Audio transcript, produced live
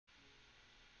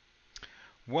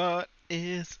What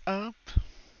is up?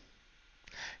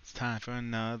 It's time for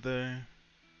another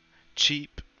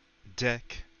cheap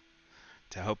deck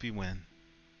to help you win.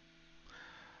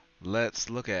 Let's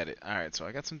look at it. Alright, so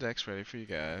I got some decks ready for you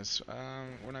guys.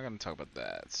 We're not going to talk about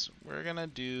that. So we're going to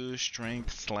do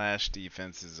strength slash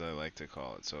defense, as I like to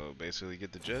call it. So basically,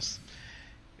 get the gist.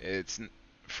 It's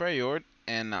Freyord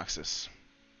and Noxus.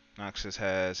 Noxus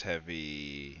has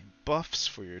heavy buffs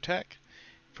for your attack.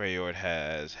 Freyord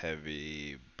has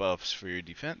heavy buffs for your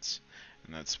defense.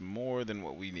 And that's more than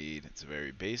what we need. It's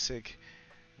very basic.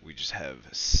 We just have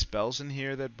spells in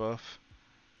here that buff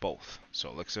both. So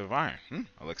Elixir of Iron,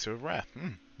 Elixir of Wrath,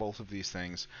 both of these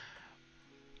things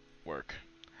work.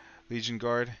 Legion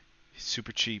Guard,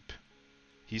 super cheap.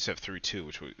 He used to have 3-2,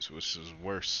 which was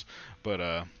worse.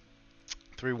 But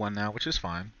 3-1 now, which is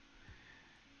fine.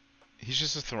 He's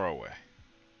just a throwaway.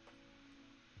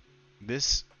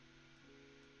 This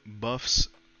buffs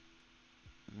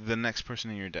the next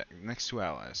person in your deck, next two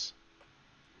allies.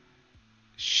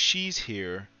 She's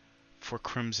here for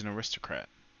Crimson Aristocrat.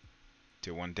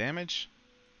 Deal 1 damage,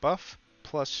 buff,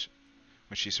 plus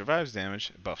when she survives damage,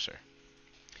 it buffs her.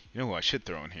 You know who I should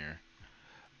throw in here?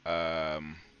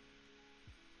 Vlad,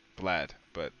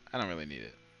 but I don't really need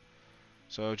it.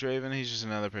 So Draven, he's just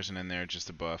another person in there, just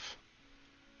a buff.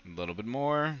 A little bit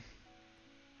more.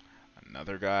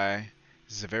 Another guy.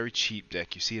 This is a very cheap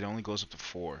deck. You see it only goes up to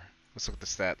 4. Let's look at the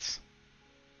stats.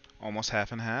 Almost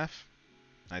half and half.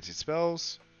 19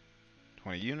 spells.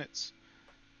 20 units.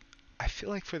 I feel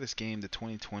like for this game, the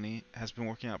 2020 has been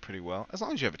working out pretty well. As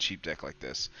long as you have a cheap deck like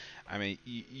this. I mean,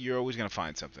 you're always going to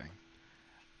find something.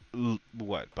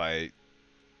 What? By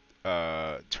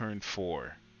turn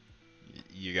 4,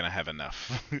 you're going to have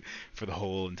enough for the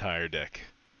whole entire deck.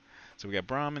 So we got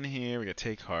Brahmin here. We got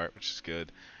Take Heart, which is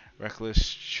good. Reckless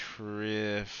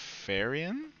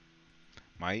Trifarian?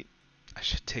 Might. I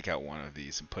should take out one of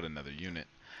these and put another unit.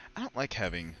 I don't like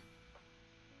having...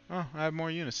 Oh, I have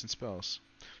more units and spells.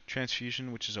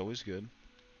 Transfusion, which is always good.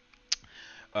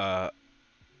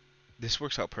 This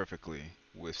works out perfectly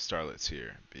with Starlets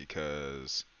here,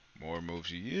 because more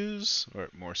moves you use, or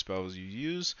more spells you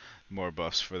use, more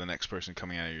buffs for the next person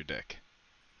coming out of your deck.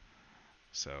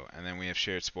 So, and then we have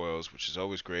Shared Spoils, which is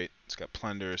always great. It's got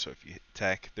Plunder, so if you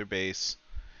attack their base,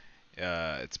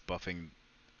 it's buffing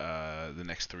the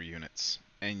next 3 units.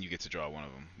 And you get to draw one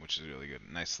of them, which is really good.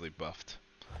 Nicely buffed.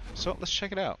 So, let's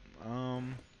check it out.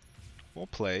 We'll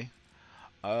play.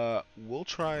 We'll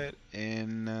try it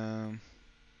in... I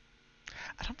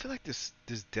don't feel like this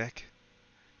deck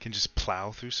can just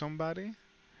plow through somebody,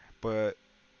 but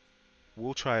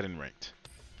we'll try it in ranked.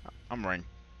 I'm ranked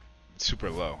super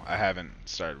low. I haven't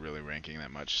started really ranking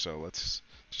that much, so let's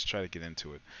just try to get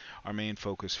into it. Our main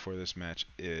focus for this match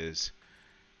is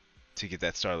to get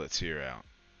that Starlet Seer out,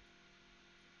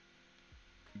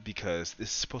 because this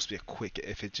is supposed to be a quick...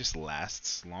 If it just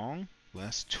lasts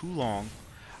too long,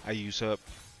 I use up...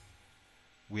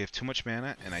 We have too much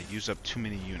mana, and I use up too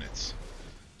many units.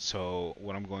 So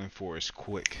what I'm going for is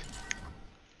quick.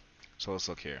 So let's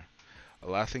look here. A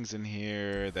lot of things in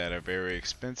here that are very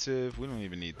expensive. We don't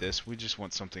even need this. We just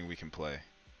want something we can play.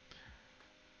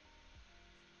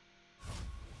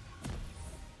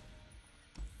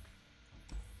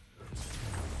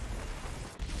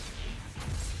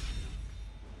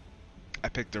 I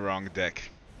picked the wrong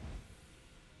deck.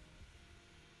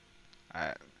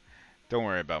 Don't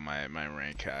worry about my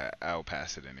rank. I'll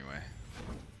pass it anyway.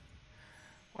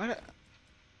 What?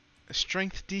 A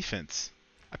strength defense.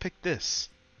 I picked this.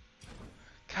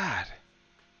 God.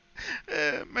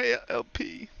 My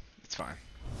LP. It's fine.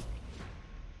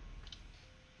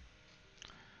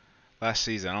 Last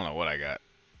season, I don't know what I got.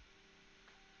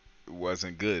 It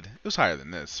wasn't good. It was higher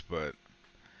than this, but...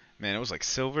 Man, it was like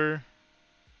silver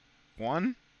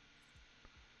 1?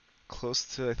 Close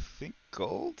to, I think,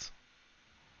 gold?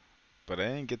 But I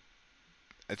didn't get...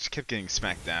 I just kept getting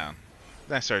smacked down.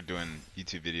 Then I started doing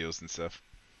YouTube videos and stuff.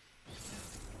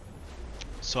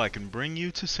 So I can bring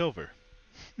you to silver.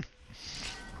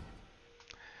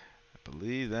 I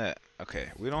believe that. Okay,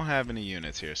 we don't have any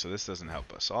units here, so this doesn't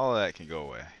help us. All of that can go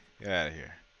away. Get out of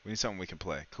here. We need something we can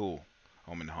play. Cool.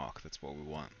 Omen Hawk, that's what we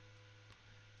want.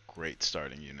 Great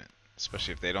starting unit.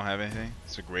 Especially if they don't have anything.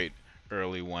 It's a great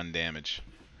early 1 damage.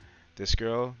 This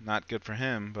girl, not good for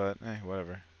him, but hey,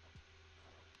 whatever.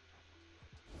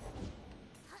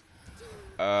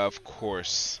 Of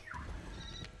course.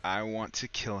 I want to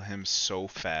kill him so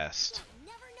fast.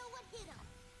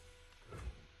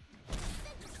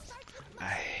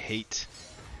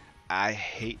 I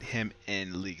hate him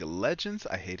in League of Legends.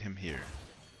 I hate him here.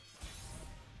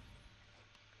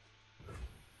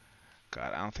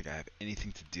 God, I don't think I have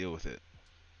anything to deal with it.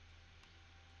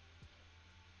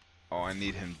 Oh, I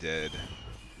need him dead.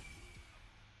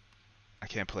 I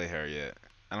can't play her yet.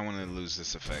 I don't want to lose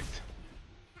this effect.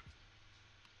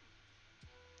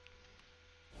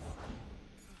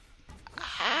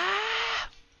 Ah!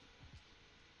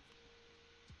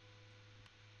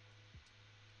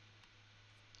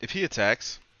 If he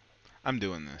attacks, I'm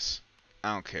doing this.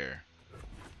 I don't care.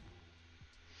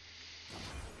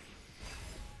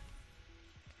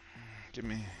 Give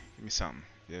me something.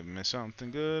 Give me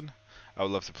something good. I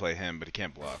would love to play him, but he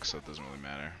can't block, so it doesn't really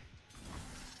matter.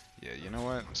 Yeah, you know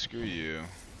what? Screw you.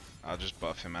 I'll just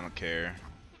buff him. I don't care.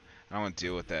 I don't want to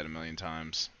deal with that a million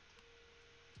times.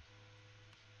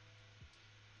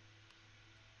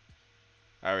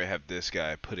 I already have this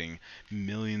guy putting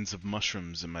millions of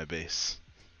mushrooms in my base.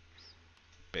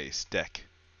 Base deck.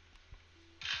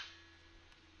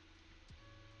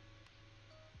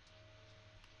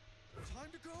 Time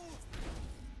to go.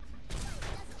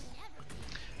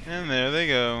 And there they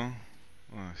go.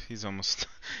 Oh, he's almost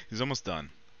he's almost done.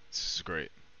 This is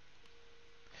great.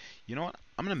 You know what?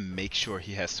 I'm gonna make sure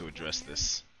he has to address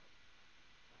this.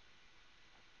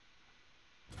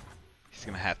 He's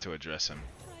gonna have to address him.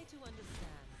 Try to understand.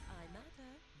 I matter,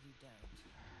 you don't.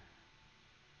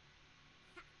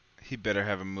 He better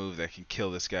have a move that can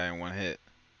kill this guy in one hit.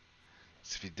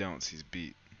 'Cause if he don't, he's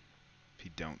beat. If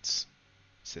he don't,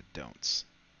 said don'ts.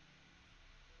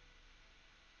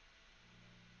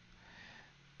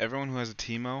 Everyone who has a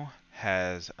Teemo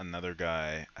has another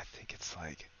guy. I think it's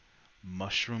like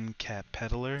Mushroom Cat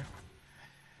Peddler,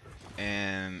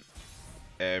 and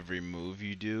every move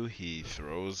you do, he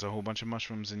throws a whole bunch of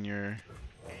mushrooms in your.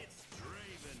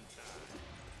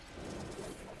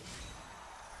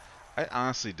 I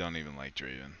honestly don't even like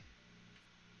Draven.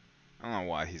 I don't know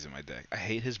why he's in my deck. I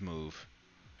hate his move.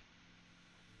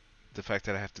 The fact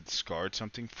that I have to discard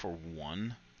something for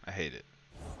one, I hate it.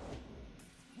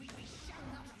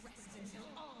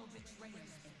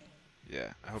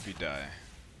 Yeah, I hope you die.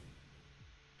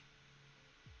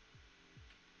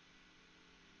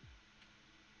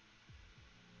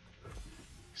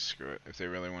 Screw it. If they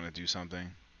really want to do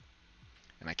something,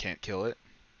 and I can't kill it,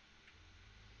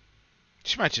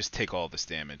 she might just take all this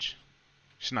damage.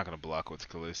 She's not going to block with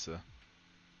Kalista.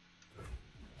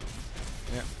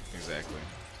 Yeah, exactly.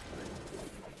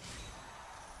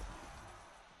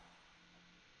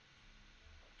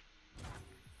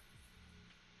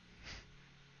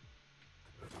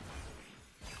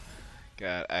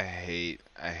 God, I hate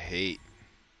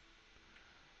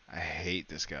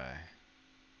this guy.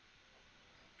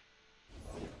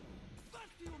 What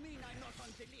do you mean I'm not on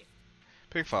the list?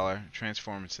 Pick Fowler,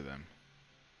 transform into them.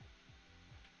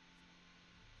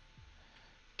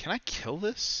 Can I kill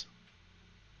this?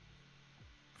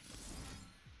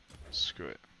 Screw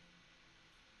it.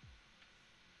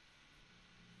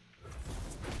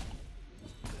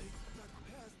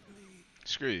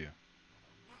 Screw you.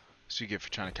 That's what you get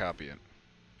for trying to copy it.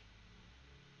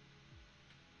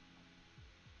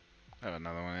 I have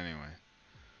another one anyway.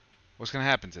 What's gonna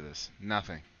happen to this?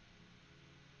 Nothing.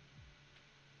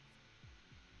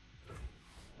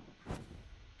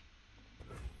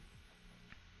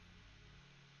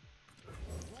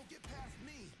 Won't get past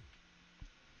me.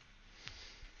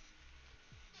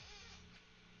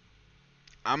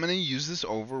 I'm gonna use this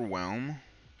overwhelm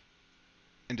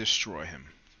and destroy him.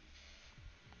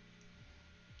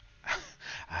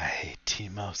 I hate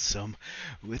Teemo some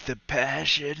with a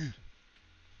passion.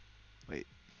 Wait.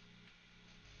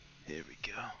 Here we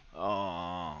go.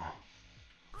 Oh.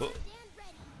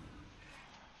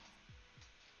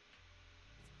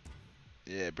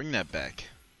 Yeah, bring that back.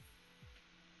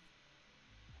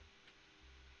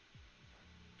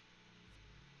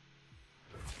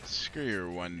 Screw your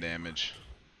 1 damage.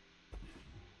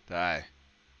 Die.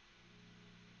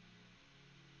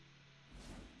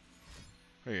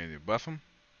 What are you gonna do? Buff him?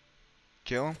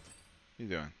 Kill him? What you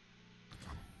doing?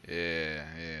 Yeah,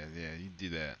 you do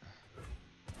that.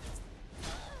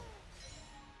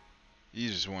 You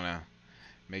just wanna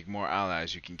make more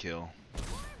allies you can kill.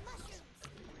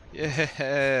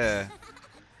 Yeah!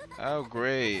 Oh,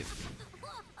 great.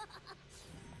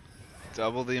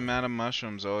 Double the amount of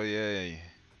mushrooms, oh yay.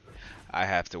 I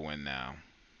have to win now.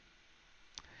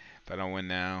 If I don't win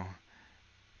now,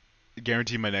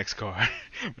 guarantee my next card.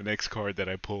 My next card that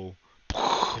I pull,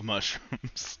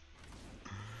 mushrooms.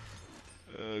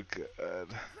 Oh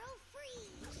god.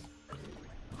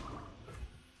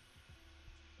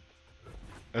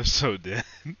 I'm so dead.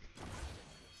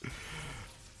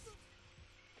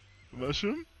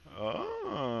 Mushroom?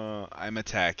 Oh, I'm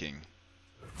attacking.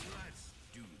 Let's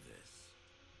do this.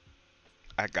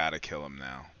 I gotta kill him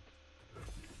now.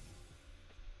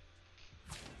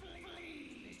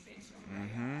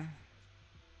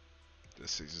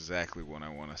 This is exactly what I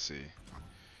want to see.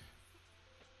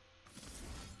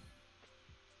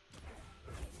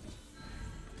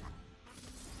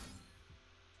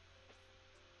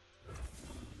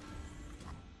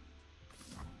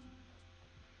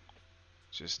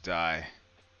 Just die.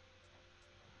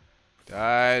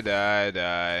 Die, die,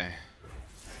 die.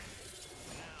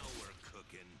 Now we're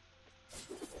cooking.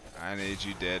 I need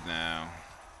you dead now.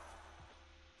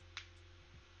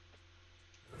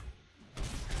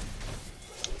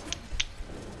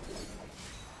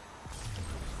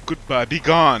 Goodbye, be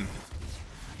gone.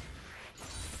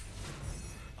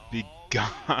 Be All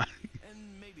gone.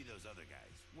 and maybe those other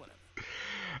guys. Whatever.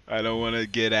 I don't want to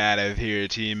get out of here,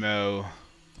 Timo.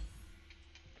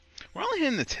 We're only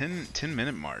hitting the 10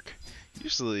 minute mark.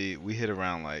 Usually we hit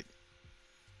around like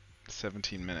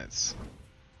 17 minutes.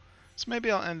 So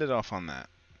maybe I'll end it off on that.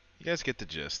 You guys get the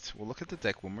gist. We'll look at the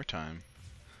deck one more time.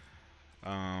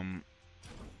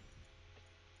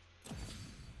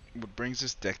 What brings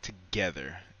this deck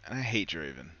together, and I hate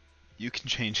Draven. You can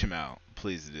change him out,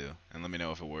 please do, and let me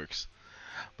know if it works.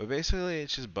 But basically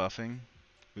it's just buffing.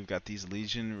 We've got these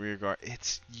Legion rearguard.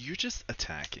 You're just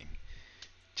attacking.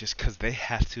 Just because they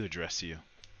have to address you.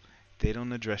 If they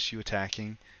don't address you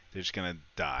attacking, they're just gonna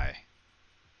die.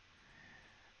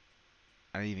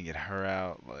 I didn't even get her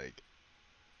out, like,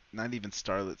 not even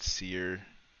Starlit Seer.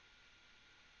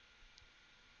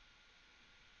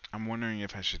 I'm wondering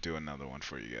if I should do another one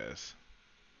for you guys.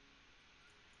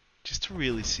 Just to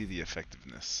really see the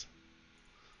effectiveness.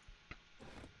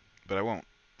 But I won't.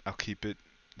 I'll keep it.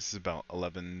 This is about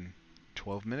 11,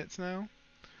 12 minutes now.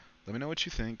 Let me know what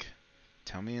you think.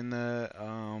 Tell me in the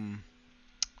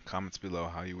comments below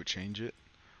how you would change it.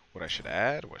 What I should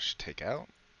add, what I should take out,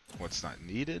 what's not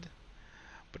needed.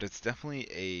 But it's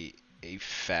definitely a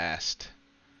fast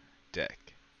deck.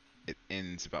 It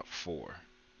ends about 4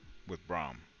 with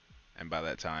Braum. And by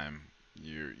that time,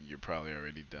 you're probably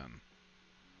already done.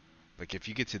 Like if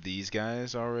you get to these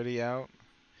guys already out,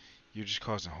 you're just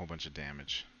causing a whole bunch of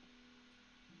damage.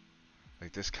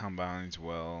 Like this combines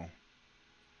well.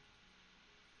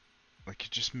 Like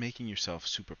you're just making yourself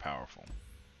super powerful.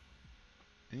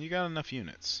 And you got enough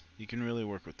units. You can really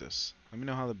work with this. Let me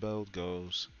know how the build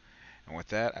goes. And with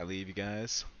that, I leave you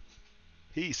guys.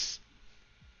 Peace.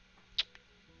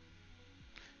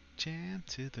 Jam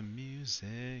to the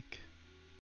music.